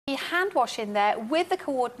hand wash in there with the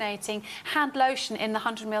coordinating hand lotion in the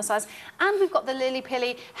 100ml size, and we've got the Lily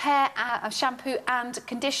Pilly hair shampoo and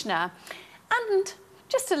conditioner. And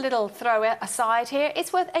just a little throw aside here,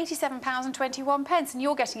 it's worth £87.21 and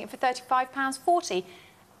you're getting it for £35.40.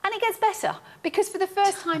 And it gets better, because for the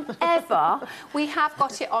first time ever, we have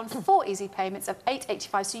got it on 4 easy payments of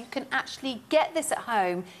 £8.85, so you can actually get this at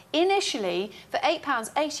home initially for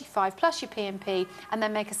 £8.85 plus your P&P, and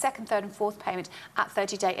then make a second, third and fourth payment at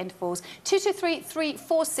 30-day intervals.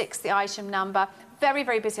 223346, the item number. Very,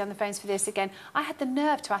 very busy on the phones for this again. I had the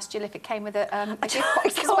nerve to ask Jill if it came with a gift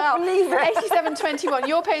box as well. Believe it. 87.21.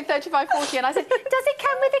 You're paying 35.40, and I said, does it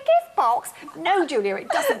come with a gift box? No, Julia, it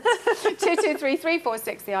doesn't.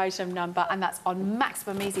 223346, the item number, and that's on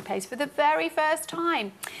maximum easy pays for the very first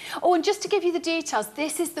time. Oh, and just to give you the details,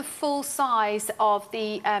 this is the full size of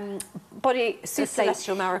the body soup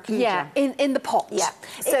celestial maracuja. Yeah, in the pot. Yeah.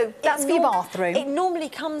 So that's for your bathroom. It normally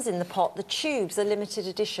comes in the pot. The tubes are limited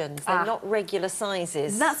editions. They're not regular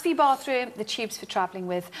sizes. That's for your bathroom, the tubes for travelling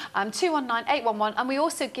with. 219811, and we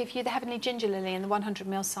also give you the Heavenly Ginger Lily in the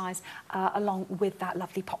 100ml size along with that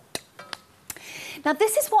lovely pot. Now,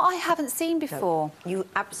 this is what I haven't seen before. No, you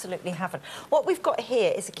absolutely haven't. What we've got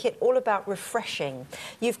here is a kit all about refreshing.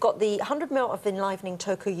 You've got the 100ml of enlivening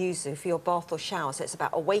toko yuzu for your bath or shower, so it's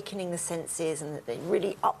about awakening the senses and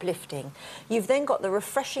really uplifting. You've then got the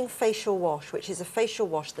refreshing facial wash, which is a facial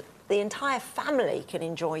wash that the entire family can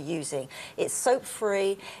enjoy using. It's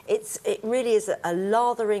soap-free. It really is a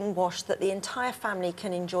lathering wash that the entire family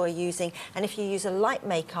can enjoy using. And if you use a light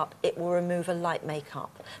makeup, it will remove a light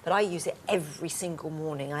makeup. But I use it every single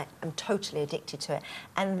morning. I am totally addicted to it.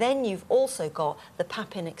 And then you've also got the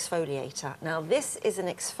Papin exfoliator. Now, this is an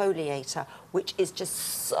exfoliator which is just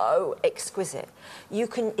so exquisite. You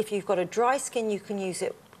can, if you've got a dry skin, you can use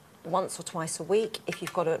it once or twice a week. If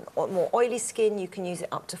you've got a more oily skin, you can use it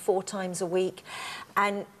up to 4 times a week.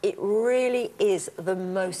 And it really is the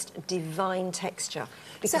most divine texture,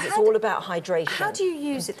 because it's all about hydration. How do you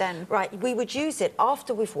use it then? Right, we would use it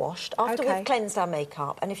after we've washed, after we've cleansed our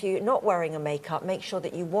makeup. And if you're not wearing a makeup, make sure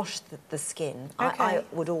that you wash the skin. I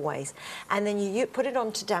would always. And then you put it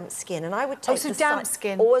onto damp skin. And I would take damp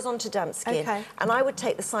skin. Always onto damp skin. Okay. And I would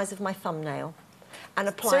take the size of my thumbnail and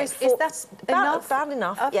apply so is that enough? About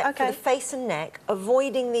enough, yeah, for the face and neck,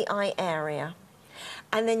 avoiding the eye area.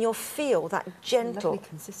 And then you'll feel that gentle... Lovely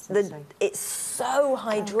consistency. It's so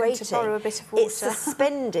hydrating. To borrow a bit of water. It's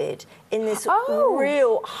suspended in this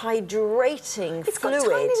real hydrating It's fluid. got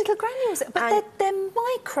tiny little granules, but they're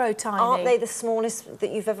micro tiny. Aren't they the smallest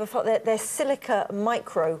that you've ever felt? They're silica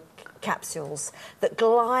micro capsules that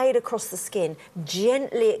glide across the skin,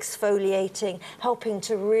 gently exfoliating, helping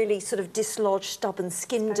to really sort of dislodge stubborn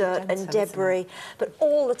skin dirt and debris. But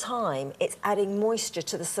all the time, it's adding moisture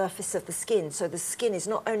to the surface of the skin, so the skin is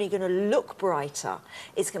not only going to look brighter,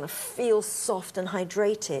 it's going to feel soft and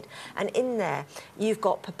hydrated. And in there, you've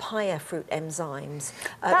got papaya fruit enzymes.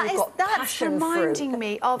 That's reminding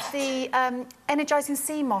me of the energising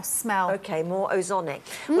sea moss smell. OK, more ozonic.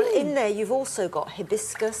 Well, in there, you've also got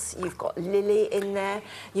hibiscus, you've got lily in there,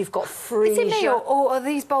 you've got freesia. Is it me, or are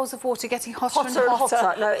these bowls of water getting hotter and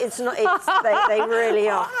hotter? No, it's not. They really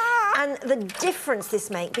are. And the difference this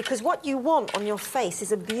makes, because what you want on your face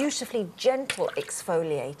is a beautifully gentle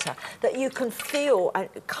exfoliator that you can feel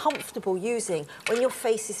comfortable using when your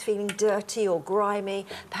face is feeling dirty or grimy.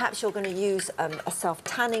 Perhaps you're going to use a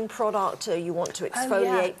self-tanning product, or you want to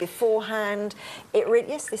exfoliate beforehand.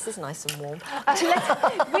 Yes, this is nice and warm.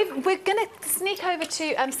 We're going to sneak over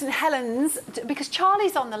to St Helens, because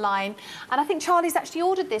Charlie's on the line, and I think Charlie's actually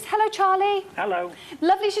ordered this. Hello, Charlie. Hello.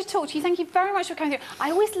 Lovely to talk to you. Thank you very much for coming through.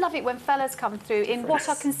 I always love it when fellas come through in what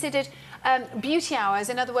are considered beauty hours.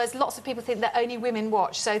 In other words, lots of people think that only women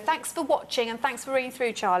watch. So thanks for watching, and thanks for ringing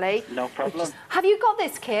through, Charlie. No problem. Have you got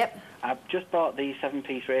this kit? I've just bought the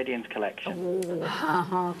 7-piece Radiance collection.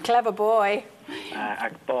 Clever boy.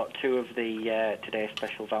 I bought 2 of the Today's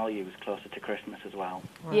Special Values closer to Christmas as well.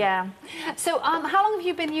 Right. Yeah. So how long have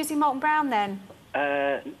you been using Molten Brown then?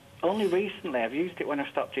 Only recently. I've used it when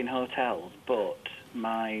I've stopped in hotels, but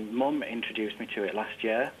my mum introduced me to it last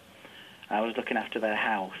year. I was looking after their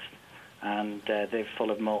house, and they're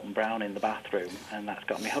full of Molten Brown in the bathroom, and that's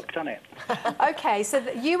got me hooked on it. OK, so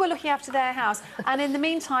you were looking after their house, and in the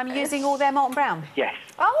meantime, using all their Molten Brown? Yes.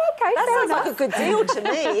 Oh, OK, that sounds like a good deal to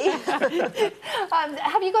me.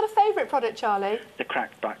 Have you got a favourite product, Charlie? The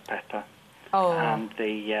cracked black pepper. And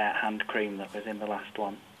the hand cream that was in the last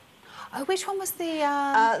one. Oh, which one was the...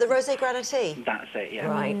 The rosé granité. That's it, yeah.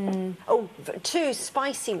 Right. Oh, two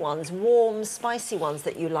spicy ones, warm, spicy ones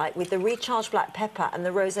that you like, with the recharged black pepper and the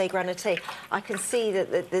rosé granité. I can see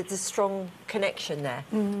that there's a strong connection there.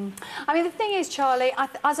 I mean, the thing is, Charlie,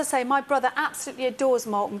 as I say, my brother absolutely adores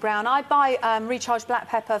Molten Brown. I buy recharged black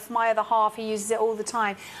pepper for my other half. He uses it all the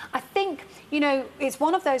time. I think, you know, it's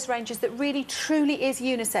one of those ranges that really, truly is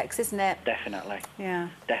unisex, isn't it? Definitely. Yeah.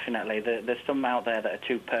 Definitely. There's some out there that are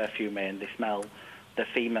too perfumey and they smell the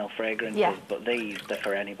female fragrances, Yeah. but these, they're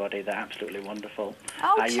for anybody. They're absolutely wonderful.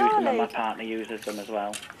 Oh, I use them and Charlie. my partner uses them as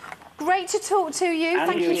well. Great to talk to you. And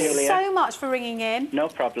Thank you, you Julia. so much for ringing in. No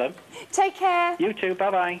problem. Take care. You too.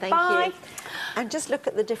 Bye-bye. Thank Bye. you. And just look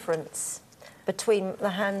at the difference between the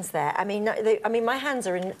hands there. I mean, my hands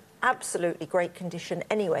are in absolutely great condition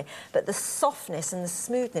anyway, but the softness and the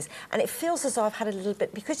smoothness, and it feels as though I've had a little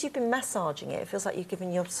bit, because you've been massaging it, it feels like you've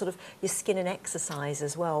given your skin an exercise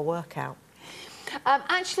as well, workout.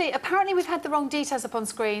 Actually, apparently we've had the wrong details up on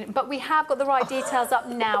screen, but we have got the right details up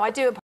now. I do apologise.